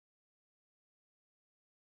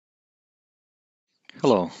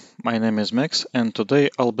Hello, my name is Max, and today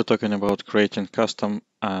I'll be talking about creating custom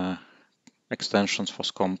extensions for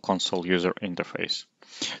SCOM console user interface.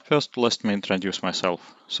 First, let me introduce myself.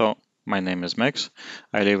 My name is Max.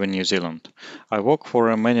 I live in New Zealand. I work for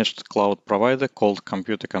a managed cloud provider called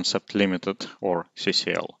Computer Concept Limited, or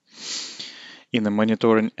CCL, in the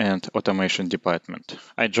monitoring and automation department.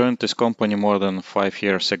 I joined this company more than 5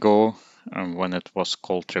 years ago, when it was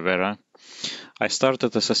called Trivera. I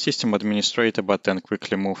started as a system administrator, but then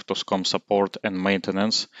quickly moved to SCOM support and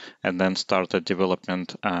maintenance, and then started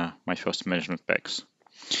development my first management packs.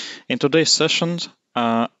 In today's session,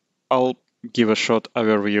 I'll give a short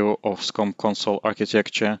overview of SCOM console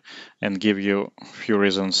architecture and give you a few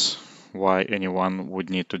reasons why anyone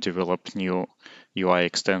would need to develop new UI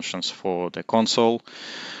extensions for the console,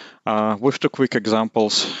 with two quick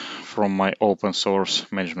examples from my open source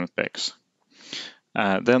management packs.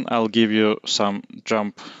 Then I'll give you some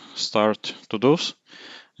jump start to those,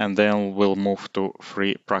 and then we'll move to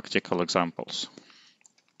 3 practical examples.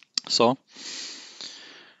 So,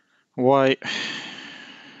 why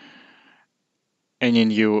any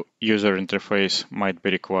new user interface might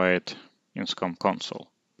be required in SCOM console?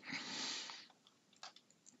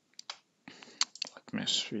 Let me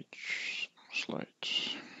switch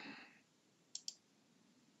slides.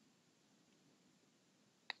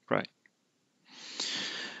 Right.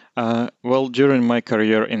 Well, during my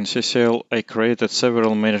career in CCL, I created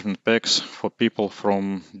several management packs for people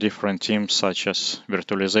from different teams such as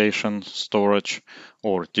virtualization, storage,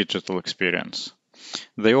 or digital experience.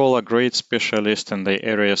 They all are great specialists in their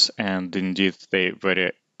areas, and indeed they're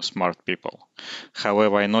very smart people.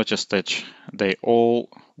 However, I noticed that they all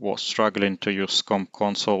were struggling to use SCOM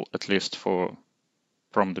console, at least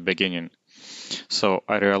from the beginning. So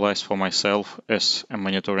I realized for myself as a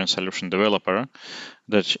monitoring solution developer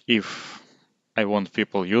that if I want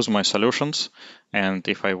people use my solutions and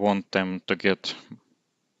if I want them to get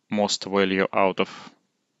most value out of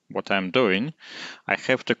what I'm doing, I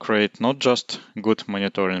have to create not just good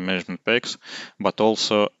monitoring management packs, but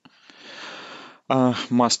also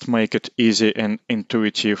must make it easy and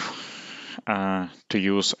intuitive to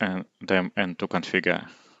use them and to configure.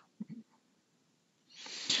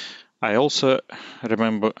 I also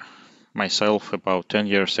remember myself about 10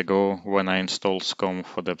 years ago when I installed SCOM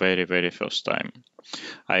for the very first time.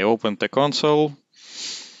 I opened the console.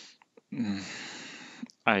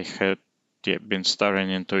 I had been staring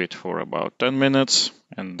into it for about 10 minutes,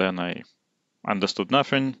 and then I understood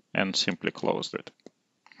nothing and simply closed it.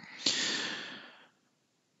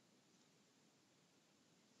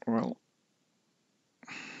 Well,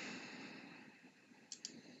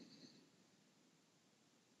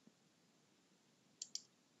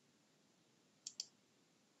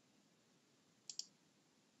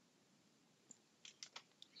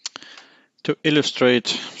 to illustrate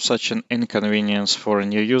such an inconvenience for a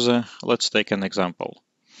new user, let's take an example.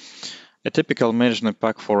 A typical management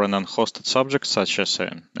pack for an unhosted subject, such as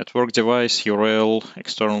a network device, URL,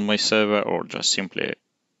 external mail server, or just simply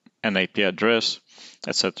an IP address,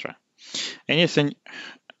 etc. Anything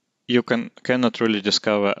you cannot really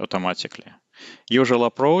discover automatically. Usual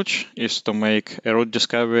approach is to make a root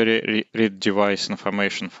discovery read device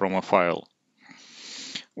information from a file.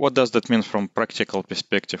 What does that mean from practical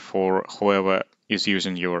perspective for whoever is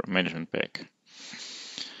using your management pack?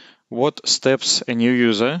 What steps a new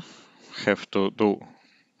user have to do?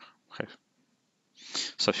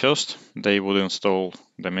 So first, they would install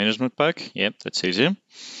the management pack. Yep, that's easy.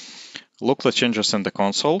 Look the changes in the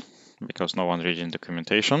console, because no one reading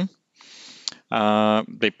documentation.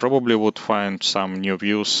 They probably would find some new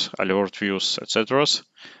views, alert views, etc.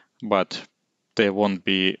 But there won't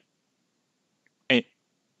be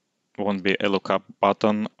a lookup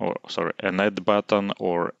button, or an add button,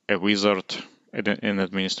 or a wizard in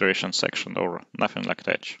administration section, or nothing like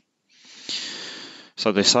that.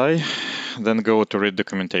 So they say, then go to read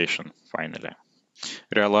documentation, finally.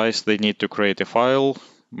 Realize they need to create a file,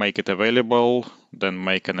 make it available, then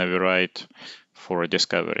make an override for a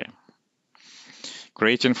discovery.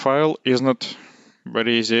 Creating file is not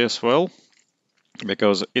very easy as well,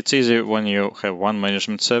 because it's easy when you have one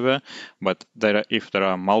management server, but if there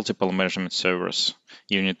are multiple management servers,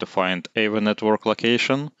 you need to find a network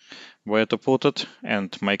location where to put it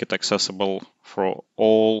and make it accessible for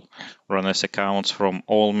all runners accounts from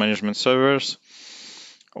all management servers.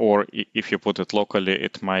 Or if you put it locally,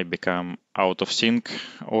 it might become out of sync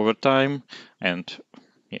over time, and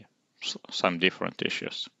some different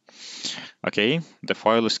issues. Okay, the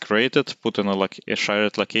file is created, put in a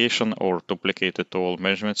shared location or duplicated to all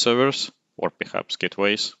management servers, or perhaps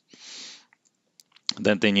gateways.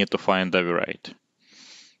 Then they need to find the override.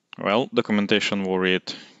 Well, documentation we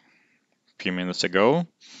read a few minutes ago.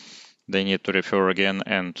 They need to refer again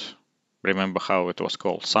and remember how it was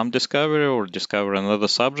called. Some discovery or discover another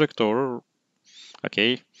subject, or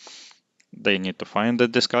okay, they need to find the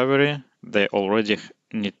discovery. They already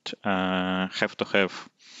have to have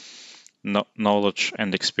knowledge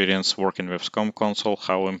and experience working with SCOM console,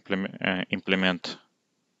 how implement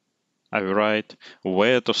override,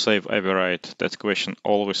 where to save override. That question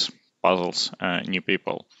always puzzles new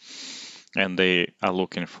people, and they are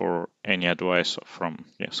looking for any advice from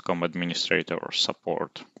SCOM administrator or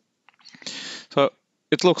support. So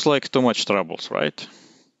it looks like too much troubles, right?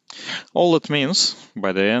 All it means,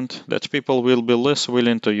 by the end, that people will be less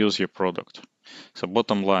willing to use your product. So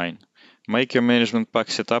bottom line, make your management pack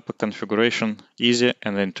setup and configuration easy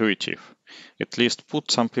and intuitive. At least put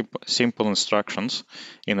some simple instructions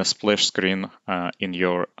in a splash screen in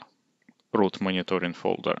your root monitoring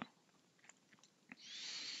folder.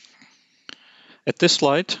 At this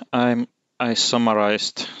slide, I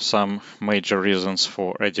summarized some major reasons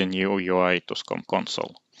for adding new UI to SCOM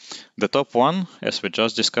console. The top one, as we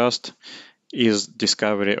just discussed, is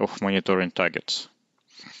discovery of monitoring targets.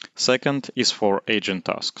 Second is for agent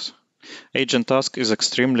tasks. Agent task is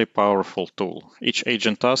extremely powerful tool. Each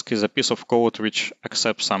agent task is a piece of code which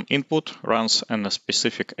accepts some input, runs on a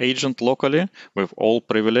specific agent locally with all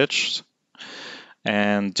privileges,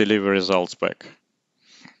 and deliver results back.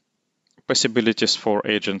 Possibilities for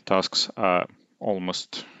agent tasks are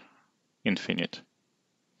almost infinite.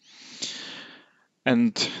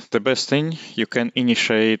 And the best thing, you can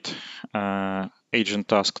initiate agent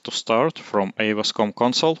task to start from Ava SCOM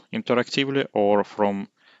console interactively or from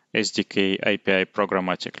SDK API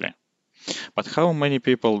programmatically. But how many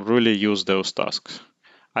people really use those tasks?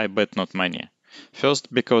 I bet not many.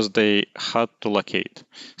 First, because they hard to locate.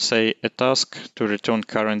 Say a task to return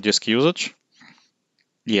current disk usage.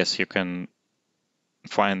 Yes, you can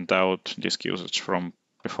find out disk usage from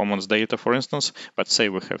performance data, for instance, but say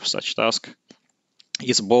we have such task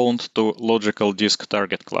is bound to logical disk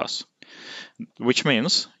target class, which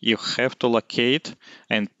means you have to locate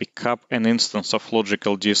and pick up an instance of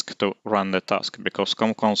logical disk to run the task, because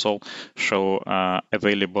SCOM console show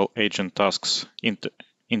available agent tasks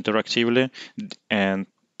interactively and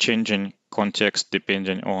changing context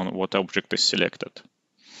depending on what object is selected.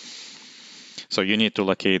 So you need to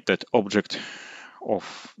locate that object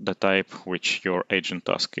of the type which your agent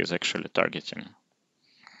task is actually targeting.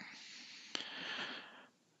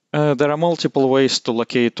 There are multiple ways to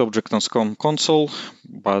locate object on SCOM console,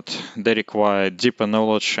 but they require deeper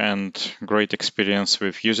knowledge and great experience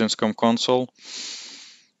with using SCOM console.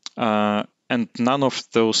 And none of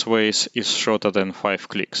those ways is shorter than 5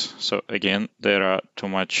 clicks. So again, there are too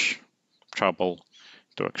much trouble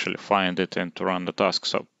to actually find it and to run the task.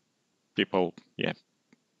 So people,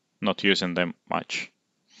 not using them much.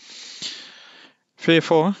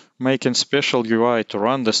 3.4. Making special UI to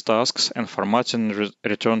run these tasks and formatting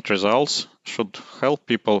returned results should help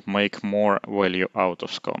people make more value out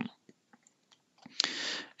of SCOM.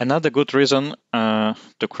 Another good reason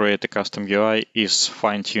to create a custom UI is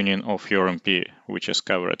fine-tuning of your MP, which is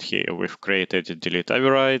covered here. We've created delete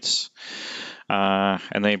overrides,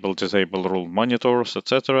 enable, disable rule monitors,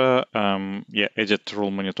 etc. Edit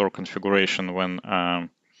rule monitor configuration when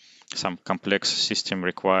some complex system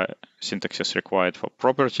syntaxes required for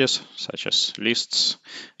properties, such as lists,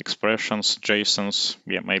 expressions, JSONs,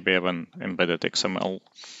 maybe even embedded XML,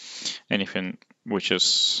 anything which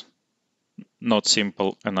is not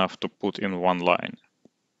simple enough to put in one line.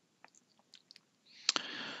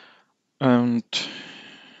 And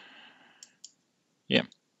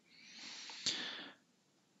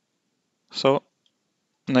so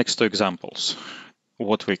next to examples,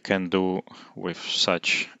 what we can do with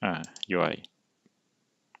such UI.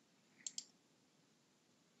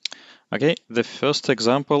 Okay, the first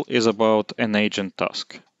example is about an agent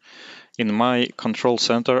task. In my control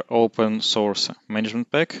center open source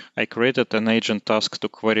management pack, I created an agent task to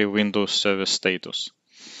query Windows service status.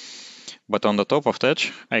 But on the top of that,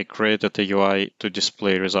 I created a UI to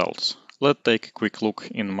display results. Let's take a quick look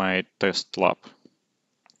in my test lab.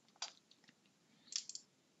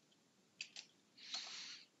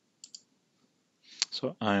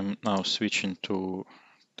 So I'm now switching to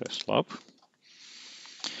test lab.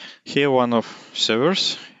 Here one of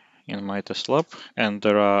servers in my test lab, and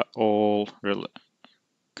there are all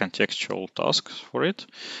contextual tasks for it.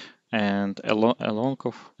 And among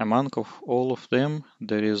all of them,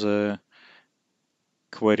 there is a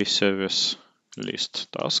query service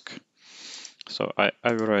list task. So I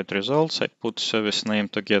override results, I put service name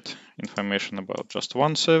to get information about just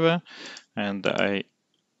one server, and I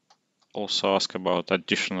also ask about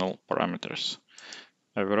additional parameters.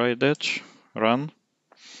 Override that, run.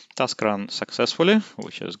 Task ran successfully,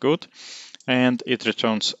 which is good, and it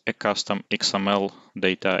returns a custom XML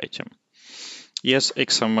data item. Yes,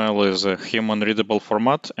 XML is a human-readable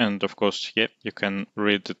format, and of course, yeah, you can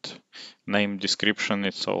read it. Name, description,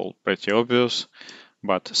 it's all pretty obvious,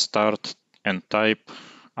 but start and type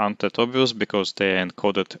aren't that obvious because they are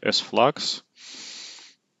encoded as flags.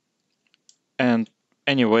 And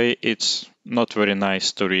anyway, it's not very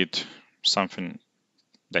nice to read something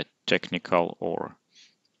that technical or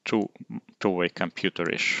two-way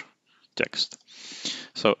computerish text.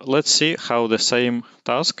 So let's see how the same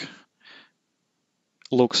task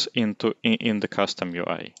looks in the custom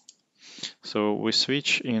UI. So we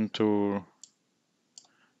switch into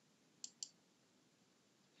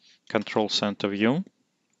Control Center view.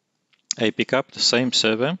 I pick up the same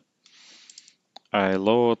server. I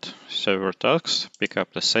load server tasks, pick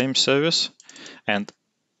up the same service, and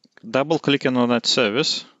double clicking on that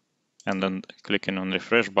service and then clicking on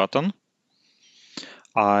refresh button,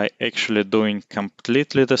 I actually doing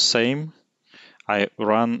completely the same. I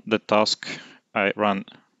run the task I ran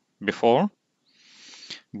before,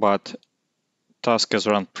 but task is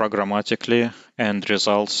run programmatically and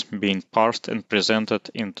results being parsed and presented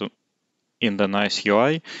in the nice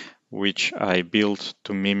UI, which I built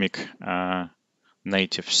to mimic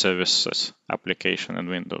native services application in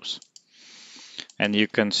Windows. And you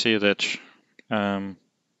can see that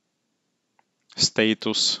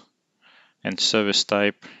status and service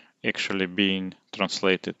type actually being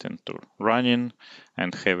translated into running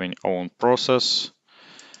and having own process.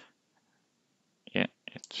 Yeah,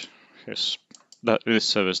 it has this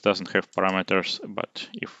service doesn't have parameters, but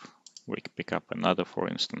if we pick up another, for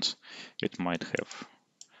instance, it might have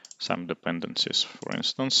some dependencies. For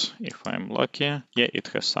instance, if I'm lucky, yeah, it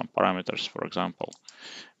has some parameters, for example,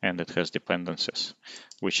 and it has dependencies,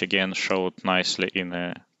 which again showed nicely in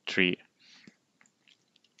a tree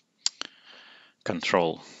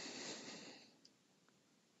control.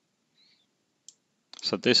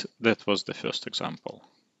 So that was the first example.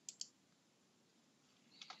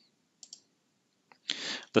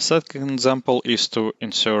 The second example is to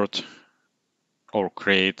insert or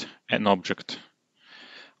create an object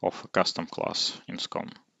of a custom class in SCOM.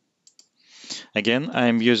 Again, I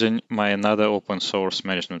am using my another open source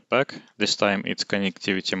management pack. This time it's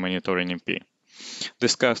Connectivity Monitoring MP.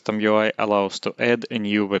 This custom UI allows to add a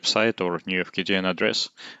new website or new FQDN address,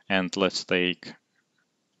 and let's take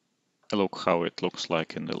a look how it looks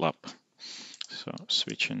like in the lab. So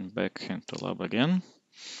switching back into lab again.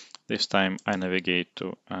 This time I navigate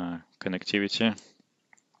to Connectivity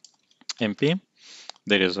MP.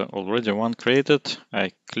 There is already one created.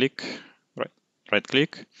 I click, right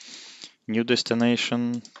click, new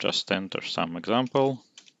destination, just enter some example.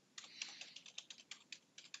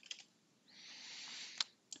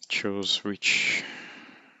 Choose which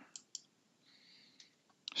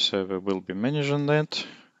server will be managing that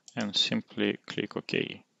and simply click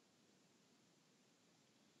OK.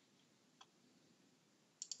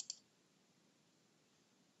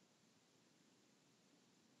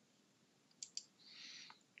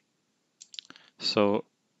 So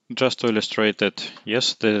just to illustrate that,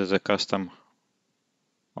 yes, this is a custom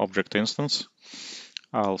object instance.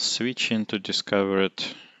 I'll switch into discovered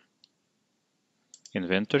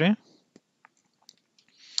inventory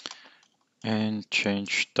and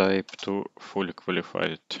change type to fully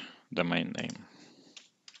qualified domain name.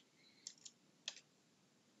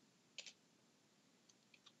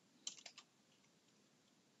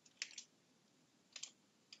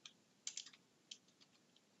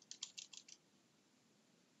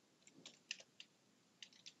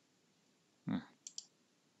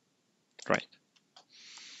 Right,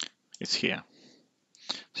 it's here.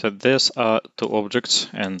 So these are two objects,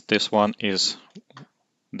 and this one is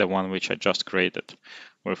the one which I just created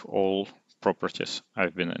with all properties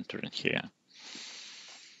I've been entering here,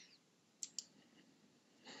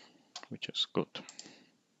 which is good.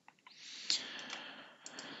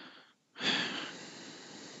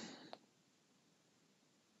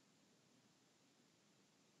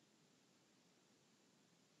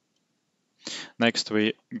 Next,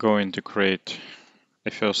 we're going to create a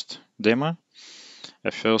first demo, a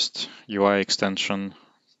first UI extension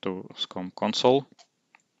to SCOM console.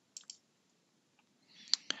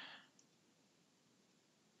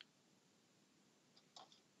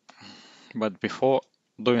 But before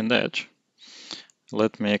doing that,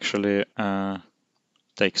 let me actually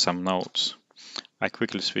take some notes. I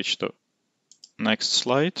quickly switch to next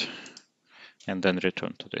slide and then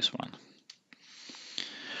return to this one.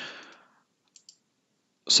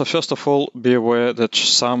 So first of all, be aware that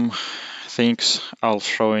some things I'll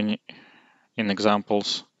show in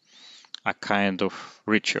examples are kind of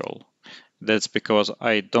ritual. That's because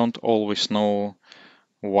I don't always know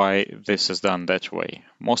why this is done that way.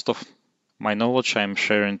 Most of my knowledge I'm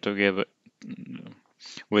sharing together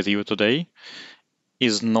with you today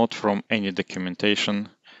is not from any documentation,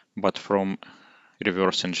 but from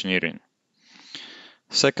reverse engineering.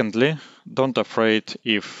 Secondly, don't afraid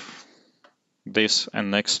if this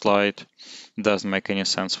and next slide doesn't make any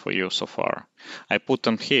sense for you so far. I put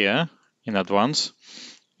them here in advance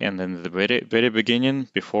and in the very beginning,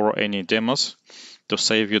 before any demos, to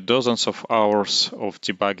save you dozens of hours of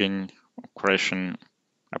debugging, crashing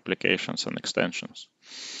applications and extensions.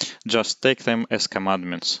 Just take them as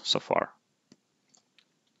commandments so far.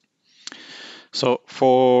 So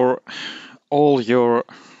for all your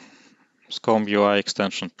SCOM UI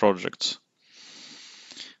extension projects,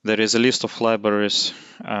 there is a list of libraries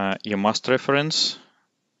you must reference,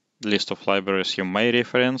 list of libraries you may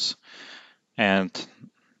reference, and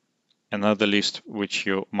another list which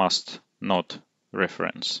you must not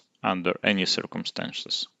reference under any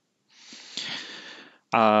circumstances.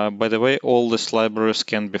 By the way, all these libraries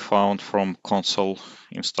can be found from console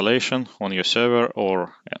installation on your server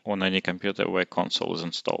or on any computer where console is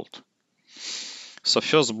installed. So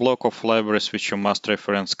first block of libraries which you must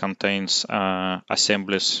reference contains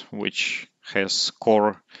assemblies which has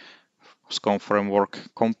core SCOM framework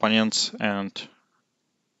components and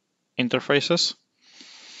interfaces.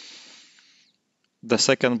 The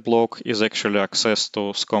second block is actually access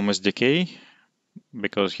to SCOM SDK,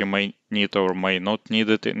 because you may need or may not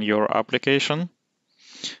need it in your application,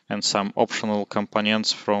 and some optional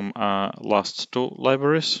components from last two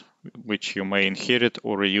libraries, which you may inherit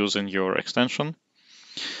or reuse in your extension.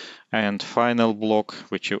 And final block,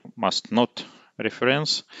 which you must not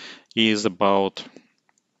reference, is about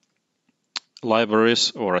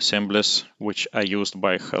libraries or assemblies which are used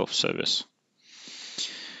by health service.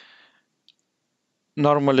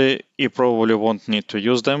 Normally, you probably won't need to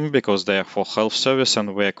use them because they are for health service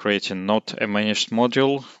and we're creating not a managed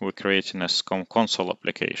module, we're creating a SCOM console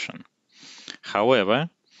application. However,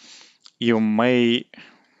 you may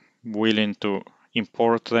willing to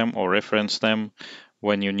import them or reference them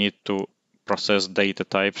when you need to process data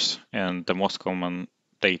types and the most common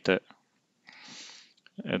data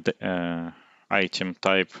item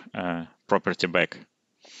type property bag.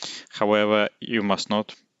 However, you must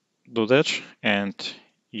not do that, and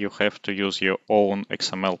you have to use your own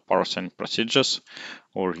XML parsing procedures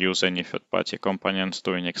or use any third-party components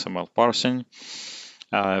doing XML parsing,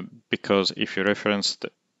 because if you reference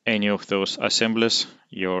any of those assemblies,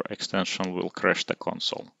 your extension will crash the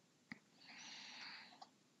console.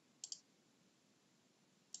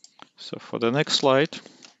 So for the next slide,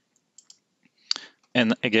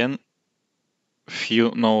 and again,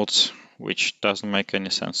 few notes which doesn't make any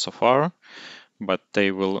sense so far, but they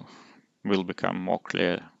will become more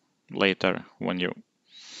clear later when you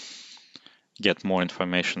get more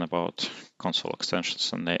information about console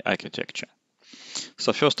extensions and the architecture.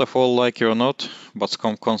 So first of all, like it or not, but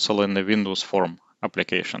SCOM console in the Windows form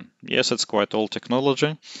application. Yes, it's quite old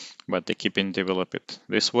technology, but they keep on develop it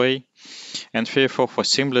this way. And therefore, for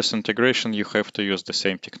seamless integration, you have to use the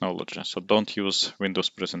same technology. So don't use Windows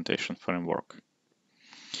Presentation Framework.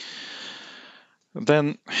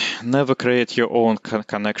 Then never create your own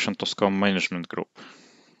connection to SCOM management group.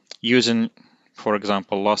 Using, for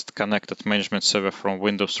example, last connected management server from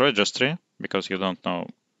Windows registry, because you don't know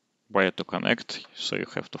where to connect, so you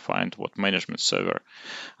have to find what management server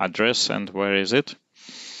address and where is it.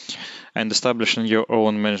 And establishing your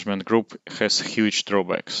own management group has huge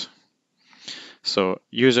drawbacks. So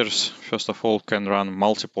users, first of all, can run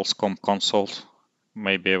multiple SCOM consoles,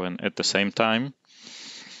 maybe even at the same time,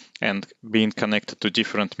 and being connected to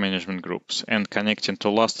different management groups. And connecting to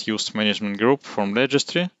last used management group from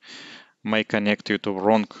registry may connect you to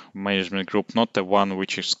wrong management group, not the one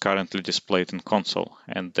which is currently displayed in console.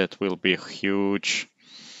 And that will be a huge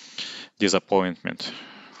disappointment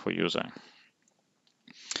for user.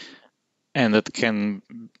 And it can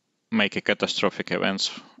make a catastrophic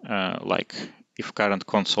events, like if current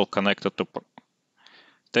console connected to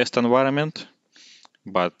test environment,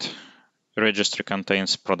 but registry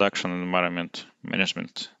contains production environment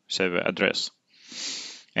management server address.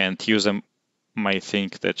 And user may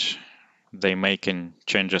think that they making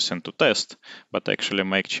changes into test, but actually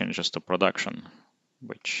make changes to production,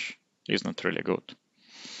 which is not really good.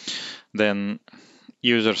 Then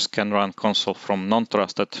users can run console from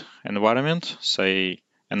non-trusted environment, say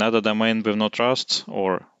another domain with no trust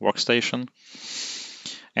or workstation,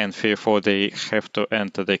 and therefore they have to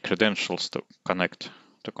enter their credentials to connect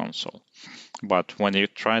to console. But when you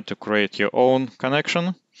try to create your own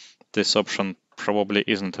connection, this option probably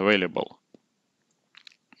isn't available.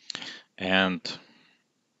 And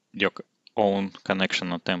your own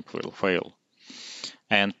connection attempt will fail.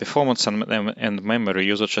 And performance and memory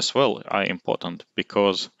usage as well are important,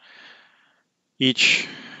 because each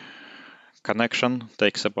connection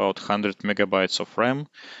takes about 100 megabytes of RAM,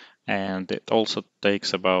 and it also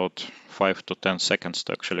takes about 5 to 10 seconds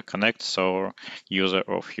to actually connect, so user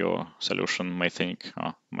of your solution may think,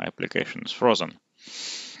 oh, my application is frozen.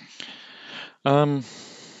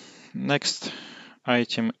 Next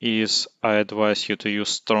item is I advise you to use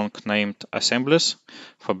strong named assemblies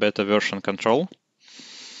for better version control.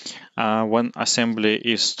 When assembly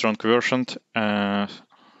is strong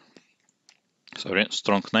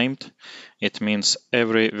named, it means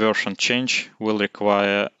every version change will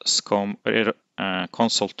require SCOM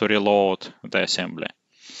console to reload the assembly.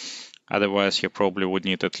 Otherwise, you probably would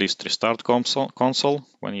need at least restart console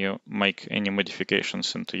when you make any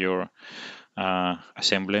modifications into your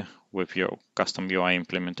assembly with your custom UI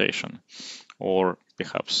implementation, or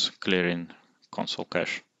perhaps clearing console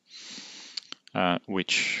cache,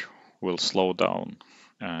 which will slow down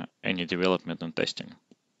any development and testing.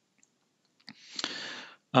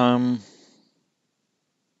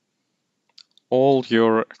 All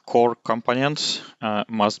your core components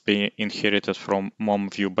must be inherited from mom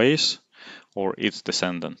view base or its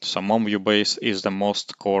descendant. So mom view base is the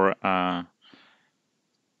most core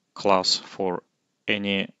class for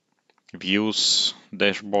any views,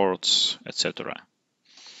 dashboards, etc.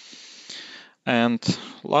 And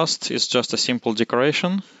last is just a simple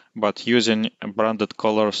decoration, but using branded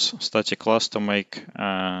colors static class to make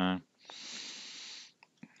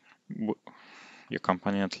your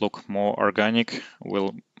component look more organic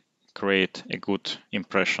will create a good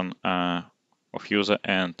impression of user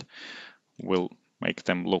and will make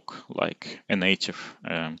them look like a native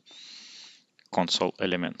console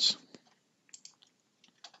elements.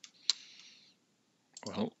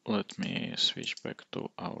 Well, let me switch back to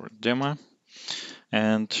our demo.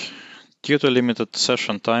 And due to limited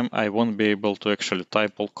session time, I won't be able to actually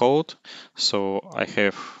type all code. So I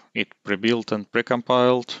have it pre-built and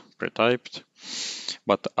pre-compiled, pre-typed,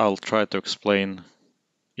 but I'll try to explain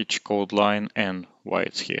each code line and why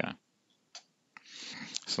it's here.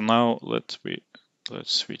 So now let's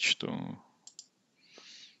switch to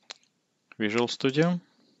Visual Studio.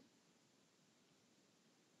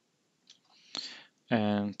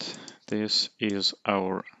 And this is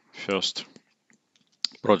our first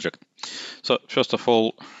project. So first of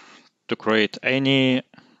all, to create any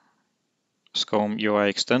SCOM UI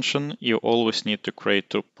extension, you always need to create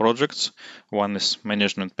two projects. One is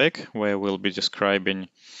management pack, where we'll be describing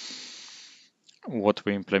what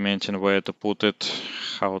we implement and where to put it,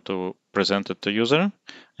 how to present it to user,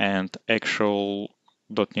 and actual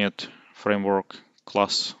 .NET Framework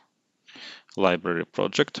class library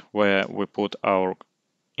project, where we put our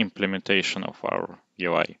implementation of our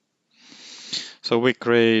UI. So we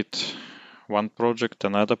create one project,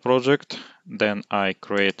 another project, then I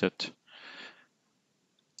created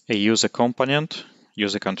a user component,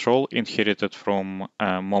 user control inherited from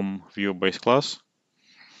a mom view base class.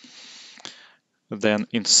 Then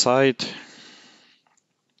inside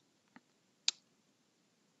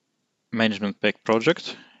management pack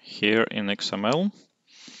project, here in XML,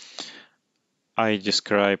 I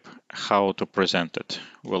describe how to present it.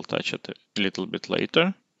 We'll touch it a little bit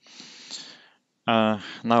later.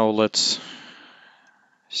 Now let's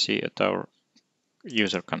see at our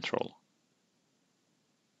user control.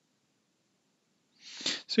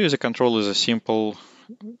 So user control is a simple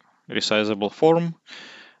resizable form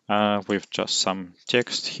with just some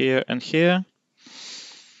text here and here.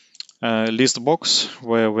 List box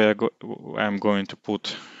where I'm going to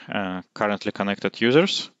put currently connected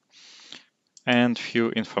users, and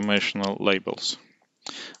few informational labels.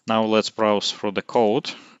 Now let's browse through the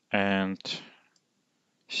code and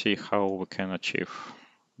see how we can achieve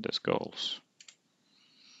these goals.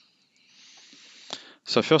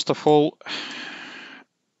 So first of all,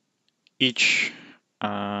 each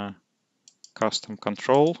custom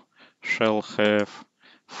control shall have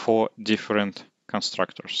 4 different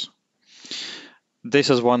constructors.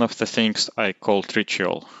 This is one of the things I call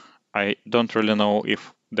ritual. I don't really know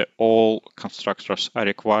if all constructors are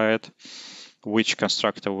required, which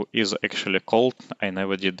constructor is actually called. I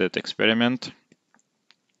never did that experiment.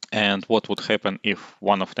 And what would happen if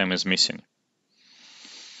one of them is missing.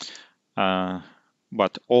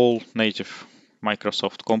 But all native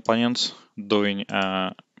Microsoft components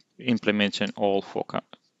implementing all 4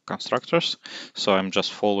 constructors. So I'm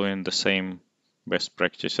just following the same best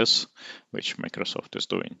practices which Microsoft is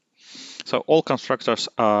doing. So all constructors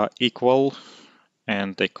are equal,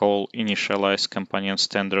 and they call initialize companion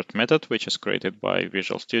standard method, which is created by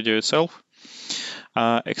Visual Studio itself,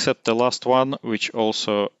 except the last one, which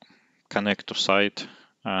also connect to site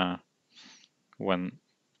when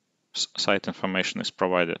site information is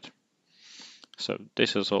provided. So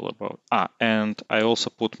this is all about, and I also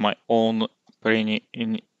put my own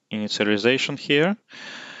initialization here,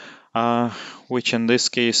 which in this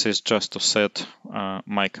case is just to set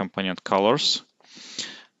my component colors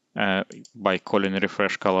by calling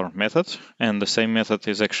refresh color method. And the same method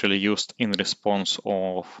is actually used in response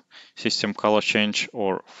of system color change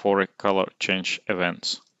or for color change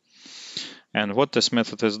events. And what this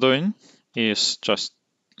method is doing is just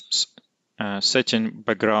setting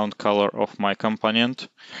background color of my component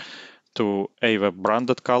to either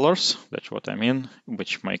branded colors, that's what I mean,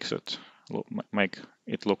 which makes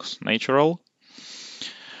it looks natural,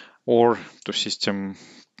 or to system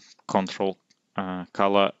control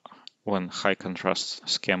color when high contrast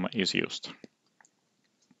schema is used.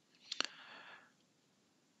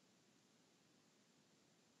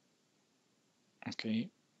 Okay.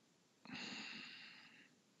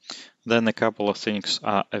 Then a couple of things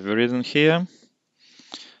are written here.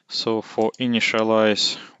 So for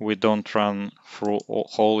initialize, we don't run through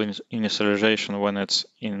whole initialization when it's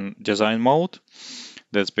in design mode.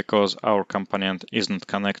 That's because our component isn't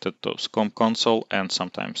connected to SCOM console, and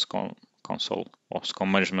sometimes SCOM console or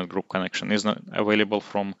SCOM management group connection is not available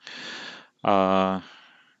from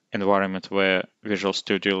environment where Visual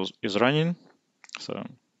Studio is running. So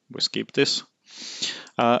we skip this.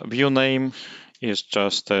 View name is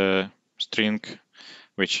just a string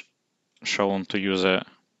which shown to user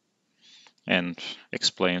and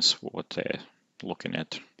explains what they're looking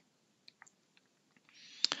at.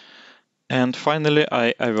 And finally,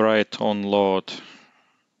 I write on load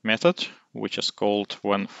method, which is called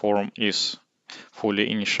when form is fully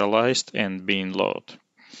initialized and being loaded.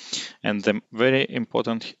 And the very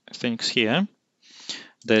important things here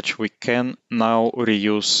that we can now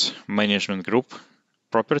reuse management group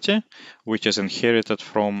property, which is inherited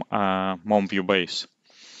from MOM view base.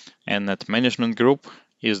 And that management group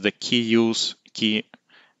is the key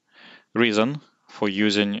reason for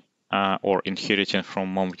using or inheriting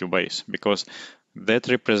from MOM view base, because that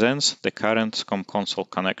represents the current SCOM console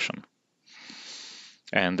connection.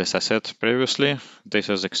 And as I said previously, this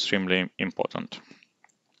is extremely important.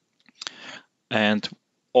 And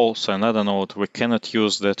also another note, we cannot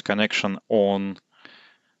use that connection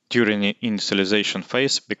during the initialization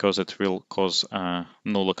phase because it will cause a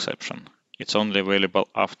null exception. It's only available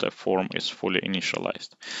after form is fully initialized.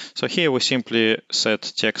 So here we simply set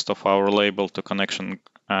text of our label to connection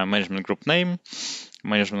management group name,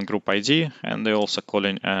 management group ID, and they also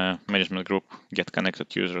calling management group get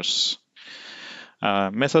connected users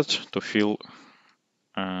method to fill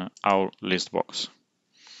our list box.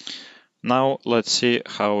 Now let's see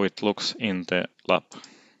how it looks in the lab.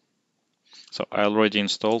 So I already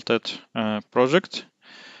installed that project.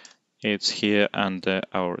 It's here under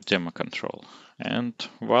our demo control, and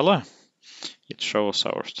voila, it shows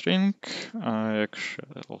our string. I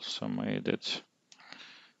actually also made it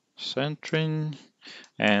centering,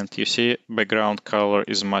 and you see background color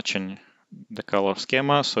is matching the color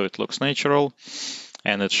schema, so it looks natural,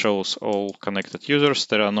 and it shows all connected users.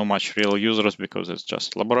 There are no much real users because it's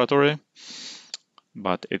just laboratory,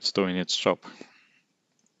 but it's doing its job.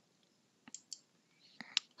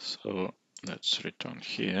 So let's return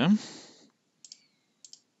here.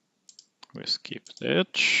 We skip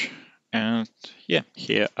that, and yeah,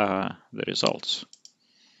 here are the results.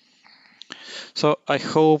 So I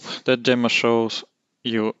hope that demo shows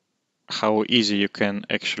you how easy you can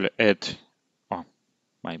actually add. Oh,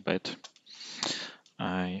 my bad.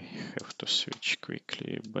 I have to switch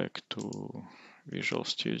quickly back to Visual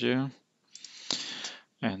Studio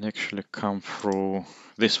and actually come through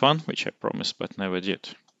this one, which I promised but never did.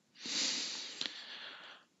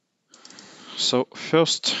 So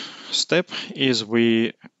first step is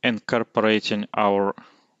we incorporating our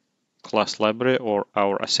class library or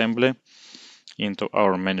our assembly into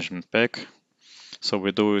our management pack. So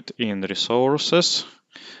we do it in resources.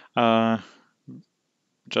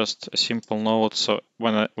 Just a simple note. So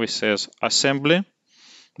when we says assembly,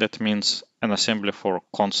 that means an assembly for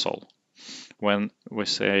console. When we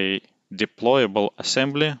say deployable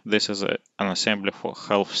assembly, this is an assembly for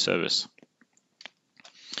health service.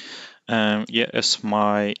 Yeah, as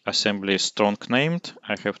my assembly is strong named,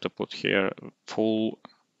 I have to put here full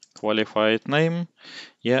qualified name.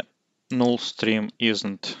 Yeah, null stream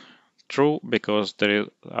isn't true because there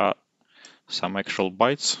are some actual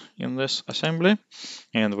bytes in this assembly,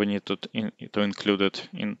 and we need to include it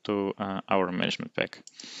into our management pack.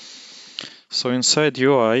 So inside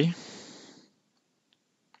UI,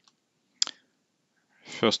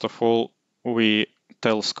 first of all, we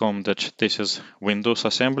tell SCOM that this is Windows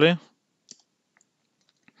assembly.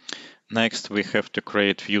 Next, we have to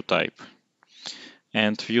create view type.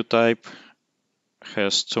 And view type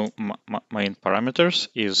has two main parameters,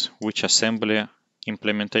 is which assembly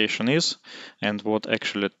implementation is and what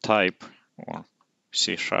actually type or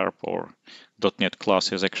C# or .NET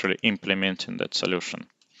class is actually implementing that solution.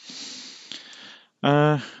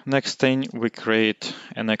 Next thing, we create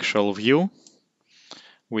an actual view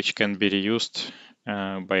which can be reused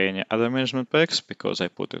by any other management packs because I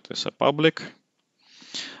put it as a public.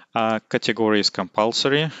 Category is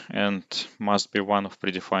compulsory and must be one of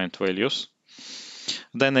predefined values.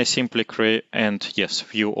 Then I simply create, and yes,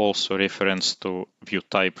 view also reference to view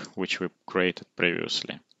type, which we created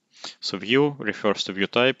previously. So view refers to view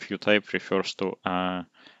type refers to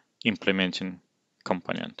implementing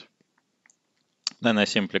component. Then I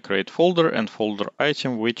simply create folder and folder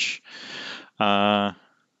item, which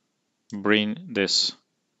bring this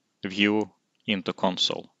view into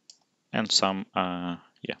console and some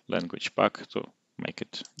language pack to make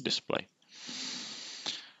it display.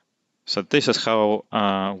 So this is how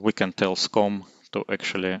we can tell SCOM to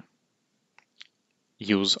actually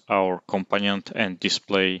use our component and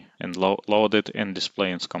display and load it and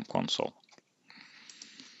display in SCOM console.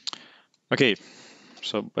 Okay,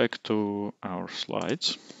 so back to our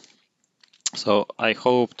slides. So I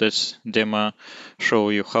hope this demo show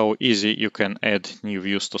you how easy you can add new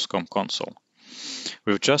views to SCOM console.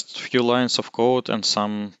 With just a few lines of code and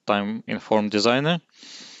some time-informed designer,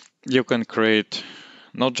 you can create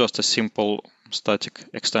not just a simple static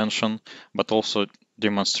extension, but also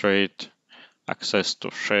demonstrate access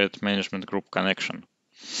to shared management group connection.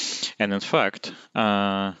 And in fact,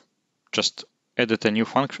 just added a new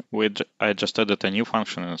function. I just added a new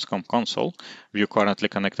function in SCOM console, view currently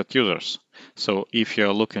connected users. So if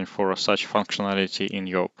you're looking for such functionality in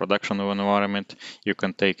your production environment, you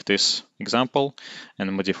can take this example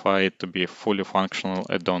and modify it to be a fully functional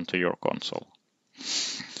add-on to your console.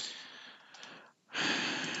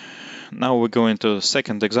 Now we go into the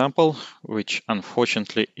second example, which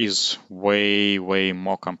unfortunately is way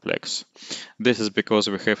more complex. This is because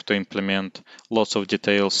we have to implement lots of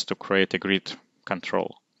details to create a grid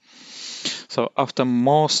control. So after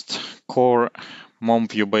most core mom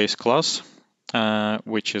view base class,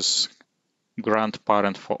 which is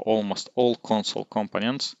grandparent for almost all console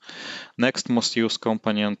components, next most used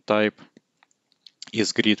component type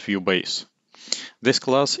is grid view base. This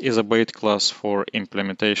class is a bait class for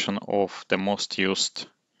implementation of the most used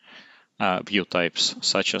view types,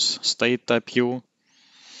 such as state type view,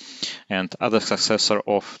 and other successor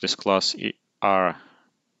of this class are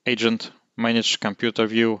agent managed computer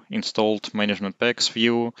view, installed management packs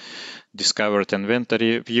view, discovered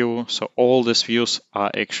inventory view. So all these views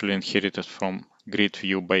are actually inherited from grid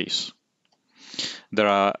view base. There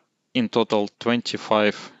are in total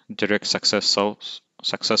 25 direct successors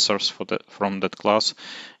from that class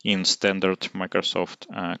in standard Microsoft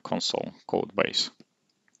console code base.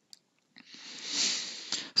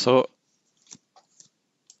 So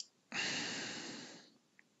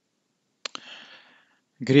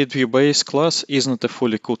grid view base class isn't a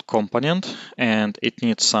fully code component and it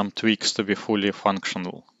needs some tweaks to be fully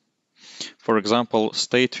functional. For example,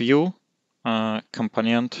 state view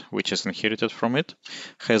component, which is inherited from it,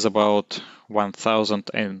 has about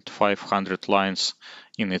 1,500 lines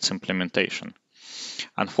in its implementation.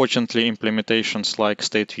 Unfortunately, implementations like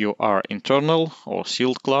state view are internal or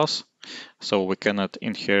sealed class, so we cannot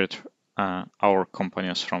inherit our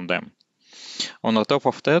components from them. On the top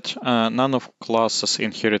of that, none of classes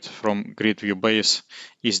inherited from grid view base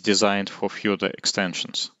is designed for further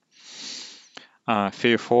extensions.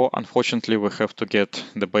 Therefore, unfortunately, we have to get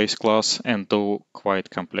the base class and do quite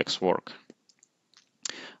complex work.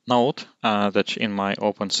 Note that in my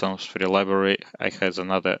open source free library, I had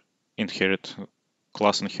another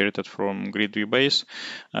class inherited from grid view base,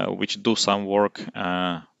 which do some work,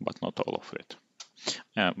 but not all of it.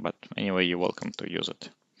 But anyway, you're welcome to use it.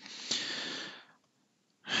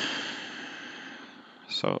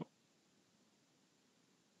 So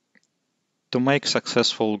to make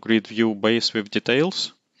successful grid view base with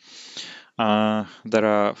details, there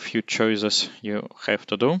are a few choices you have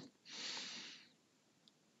to do.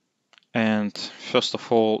 And first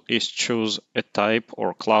of all is choose a type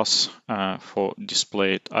or class for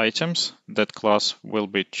displayed items. That class will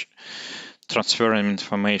be transferring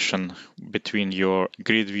information between your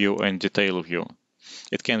grid view and detail view.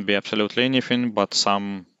 It can be absolutely anything, but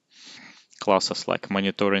some classes like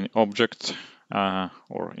monitoring object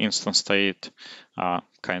or instance state are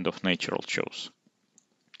kind of natural choice.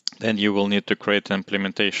 Then you will need to create an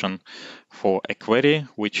implementation for a query,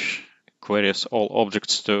 which queries all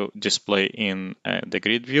objects to display in the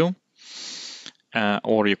grid view,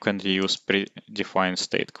 or you can use predefined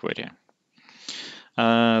state query.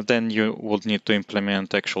 Then you would need to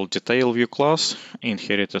implement actual detail view class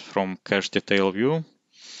inherited from cache detail view,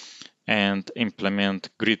 and implement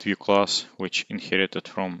grid view class, which inherited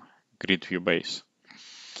from grid view base.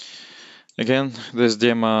 Again, this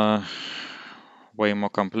demo way more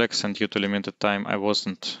complex, and due to limited time, I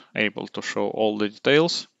wasn't able to show all the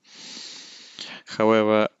details.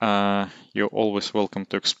 However, you're always welcome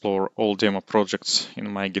to explore all demo projects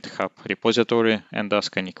in my GitHub repository and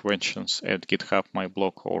ask any questions at GitHub, my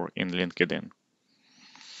blog, or in LinkedIn.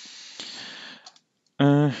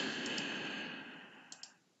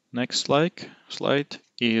 Next slide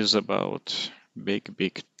is about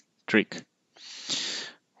big trick.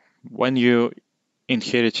 When you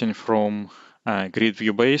inheriting from grid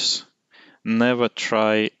view base, never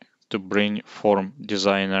try to bring form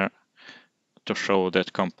designer to show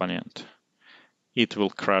that component. It will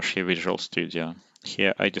crash your Visual Studio.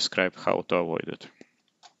 Here I describe how to avoid it.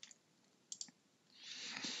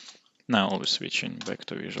 Now we're switching back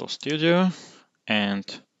to Visual Studio and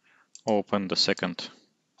open the second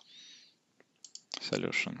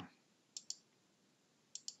solution.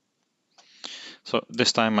 So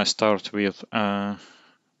this time I start with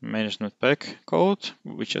management pack code,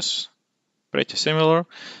 which is pretty similar.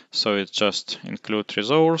 So it just include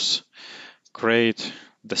resource, create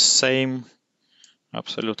the same,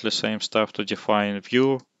 absolutely same stuff to define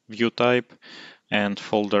view type, and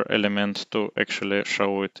folder element to actually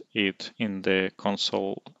show it in the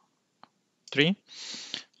console tree.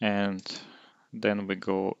 And then we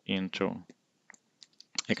go into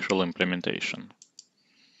actual implementation.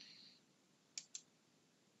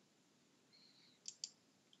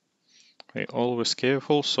 We always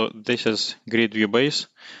careful. So this is grid view base,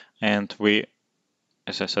 and we,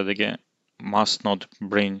 as I said again, must not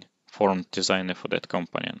bring form designer for that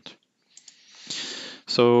component.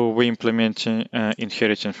 So we implementing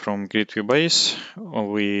inheriting from grid view base.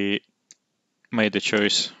 We made a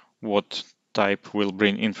choice what type will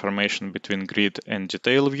bring information between grid and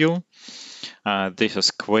detail view. This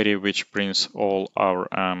is query which brings all our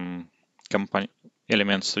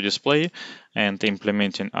elements to display, and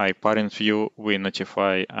implementing iParent view, we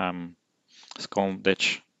notify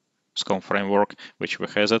SCOM framework which we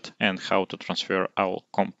has it and how to transfer our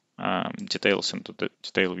details into the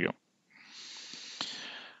detail view.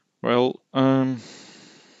 Well,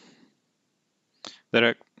 there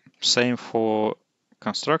are same for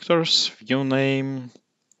constructors, view name,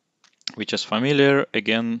 which is familiar,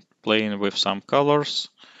 again playing with some colors.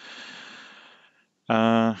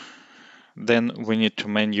 Then we need to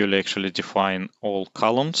manually actually define all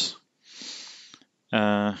columns,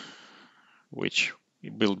 which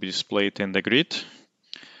will be displayed in the grid.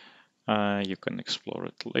 You can explore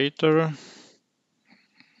it later.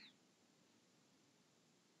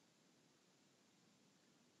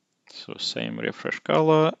 So same refresh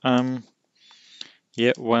color.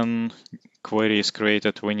 Yeah, when query is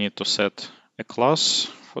created, we need to set a class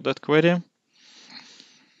for that query.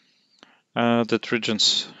 That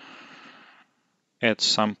regions add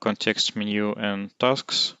some context menu and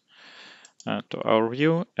tasks to our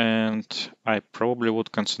view, and I probably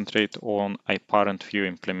would concentrate on iParent view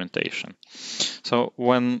implementation. So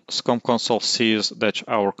when SCOM console sees that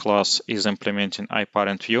our class is implementing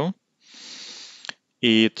iParent view,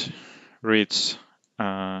 it reads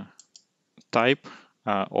type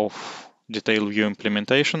of detail view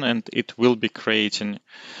implementation, and it will be creating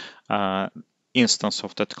instance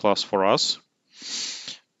of that class for us.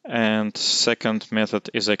 And second method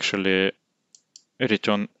is actually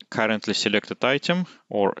return currently selected item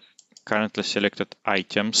or currently selected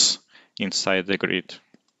items inside the grid.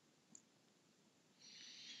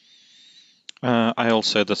 I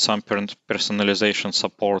also added some personalization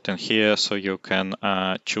support in here, so you can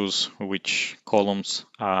choose which columns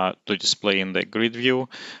to display in the grid view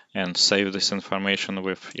and save this information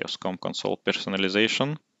with your SCOM console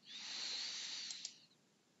personalization.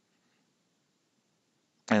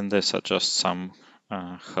 And these are just some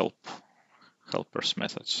helpers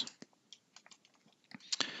methods.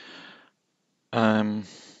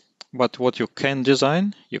 But what you can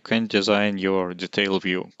design your detail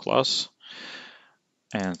view class.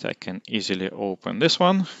 And I can easily open this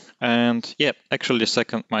one. And yeah, actually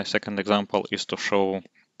my second example is to show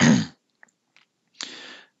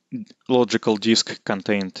logical disk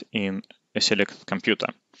contained in a selected computer.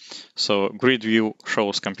 So grid view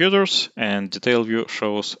shows computers and detail view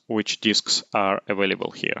shows which disks are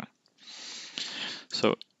available here.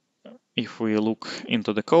 So if we look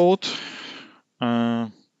into the code,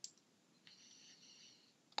 the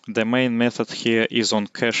main method here is on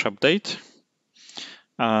cache update.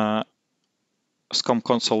 SCOM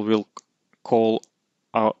console will call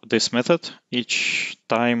this method each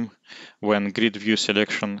time when grid view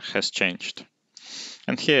selection has changed.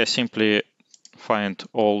 And here I simply find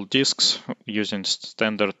all disks using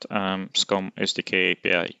standard SCOM SDK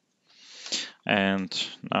API. And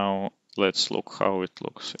now let's look how it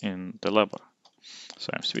looks in the lab. So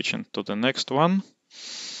I'm switching to the next one.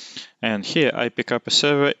 And here I pick up a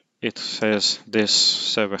server. It says this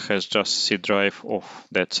server has just C drive of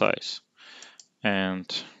that size.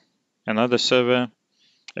 And another server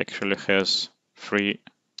actually has 3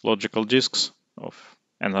 logical disks of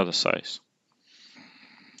another size.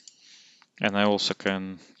 And I also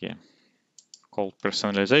can call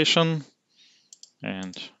personalization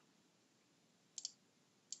and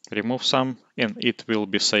remove some, and it will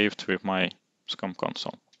be saved with my SCOM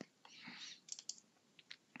console.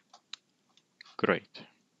 Great.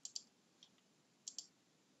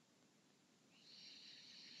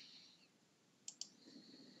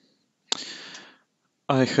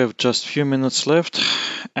 I have just few minutes left,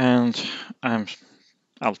 and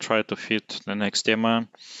I'll try to fit the next demo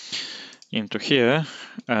into here,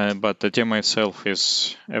 but the demo itself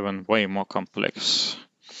is even way more complex.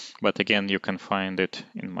 But again, you can find it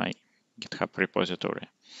in my GitHub repository.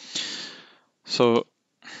 So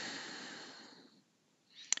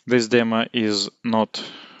this demo is not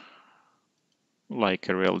like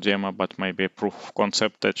a real demo, but maybe a proof of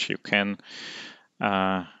concept that you can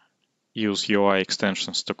use UI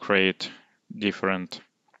extensions to create different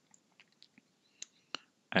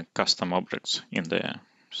custom objects in there.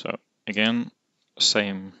 So again,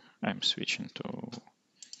 same, I'm switching to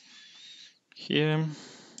here.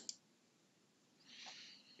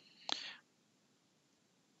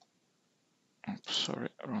 Oops, sorry,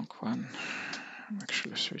 wrong one. I'm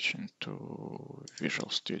actually switching to Visual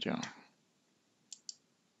Studio.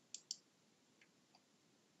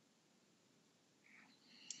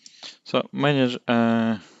 So management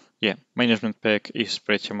pack is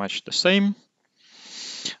pretty much the same,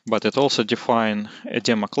 but it also defines a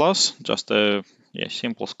demo class, just a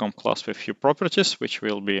simple SCOM class with few properties, which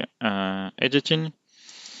we'll be editing.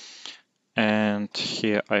 And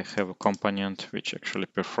here I have a component which actually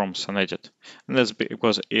performs an edit. And that's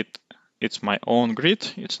because it's my own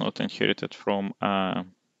grid. It's not inherited from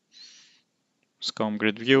SCOM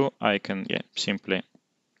grid view. I can simply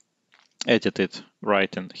edit it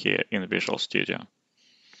right in here in Visual Studio.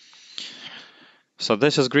 So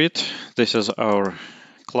this is grid. This is our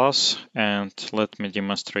class, and let me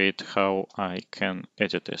demonstrate how I can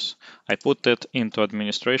edit this. I put it into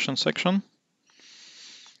administration section.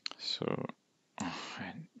 So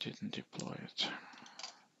I didn't deploy it.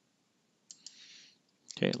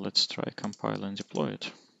 Okay, let's try compile and deploy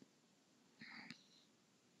it.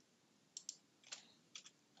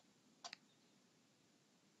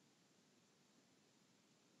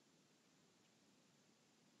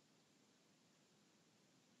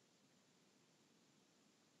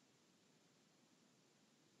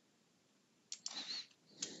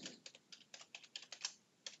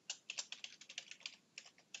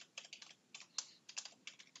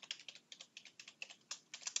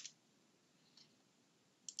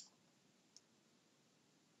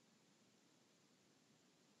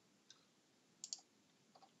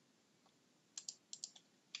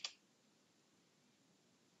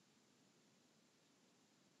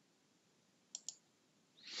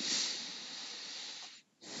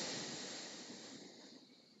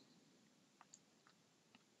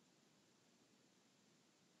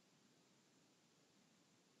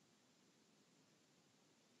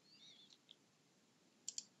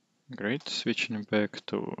 Great, switching back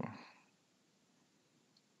to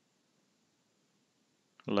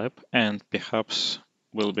lab, and perhaps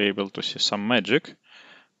we'll be able to see some magic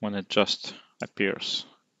when it just appears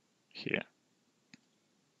here.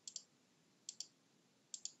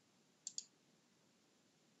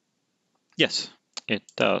 Yes, it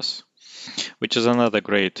does, which is another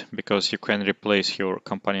great, because you can replace your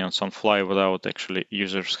companions on fly without actually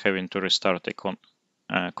users having to restart a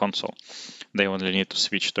console. They only need to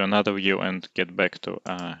switch to another view and get back to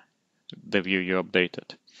the view you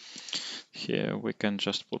updated. Here we can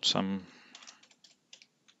just put some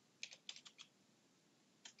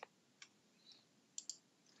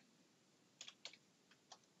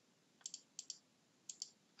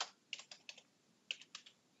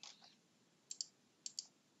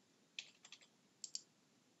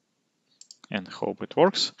and hope it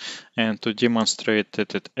works. And to demonstrate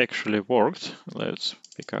that it actually worked, let's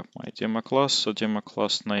pick up my demo class. So demo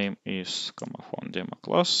class name is phone demo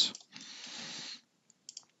class.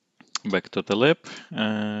 Back to the lab,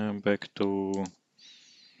 back to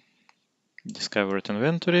discovered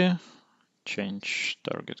inventory, change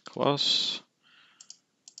target class,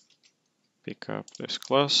 pick up this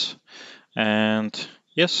class, and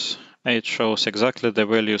yes, it shows exactly the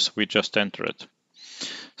values we just entered.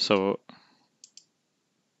 So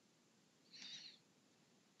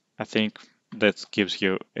I think that gives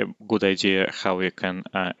you a good idea how you can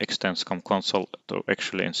extend SCOM console to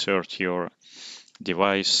actually insert your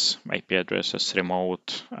device, IP addresses,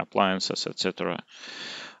 remote appliances, etc.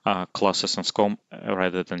 Classes in SCOM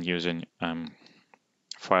rather than using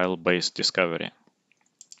file-based discovery.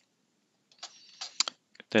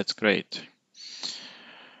 That's great.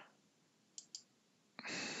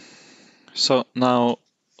 So now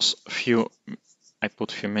I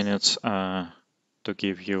put a few minutes to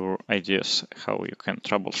give you ideas how you can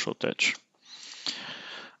troubleshoot Edge.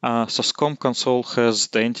 So SCOM console has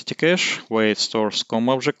the entity cache where it stores SCOM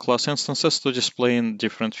object class instances to display in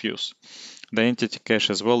different views. The entity cache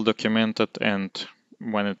is well documented, and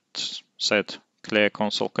when it's said clear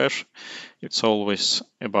console cache, it's always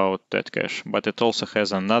about that cache. But it also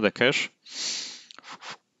has another cache,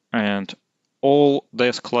 and all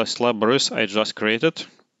these class libraries I just created,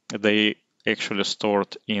 they actually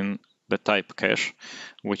stored in the type cache,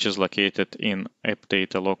 which is located in App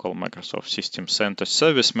Data Local Microsoft System Center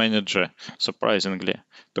Service Manager, surprisingly,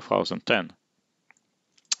 2010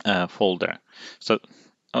 folder. So,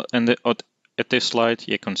 at this slide,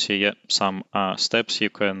 you can see some steps you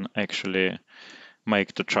can actually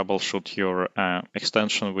make to troubleshoot your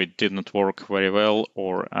extension which didn't work very well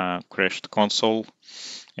or crashed console,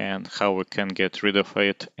 and how we can get rid of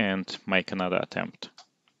it and make another attempt.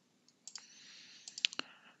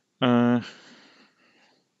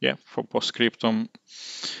 For postscriptum,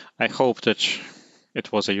 I hope that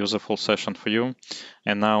it was a useful session for you,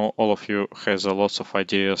 and now all of you has a lots of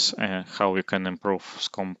ideas how you can improve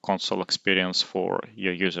SCOM console experience for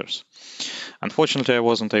your users. Unfortunately, I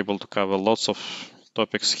wasn't able to cover lots of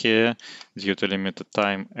topics here due to limited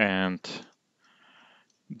time, and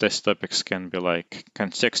these topics can be like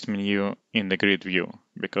context menu in the grid view,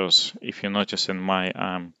 because if you notice in my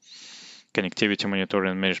connectivity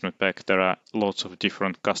monitoring management pack, there are lots of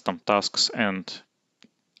different custom tasks and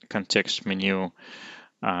context menu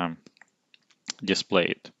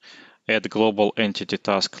displayed. Add global entity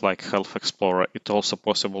task like Health Explorer. It's also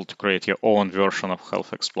possible to create your own version of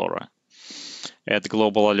Health Explorer. Add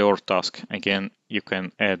global alert task. Again, you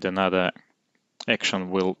can add another action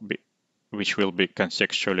which will be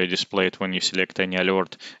contextually displayed when you select any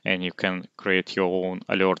alert, and you can create your own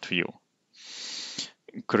alert view.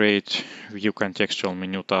 Create view contextual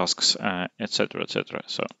menu tasks, etc., etc.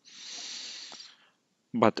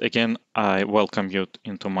 But again, I welcome you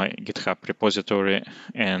into my GitHub repository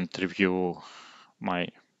and review my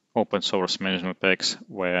open source management packs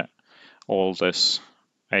where all these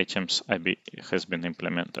items has been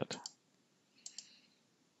implemented.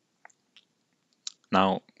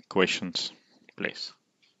 Now, questions, please.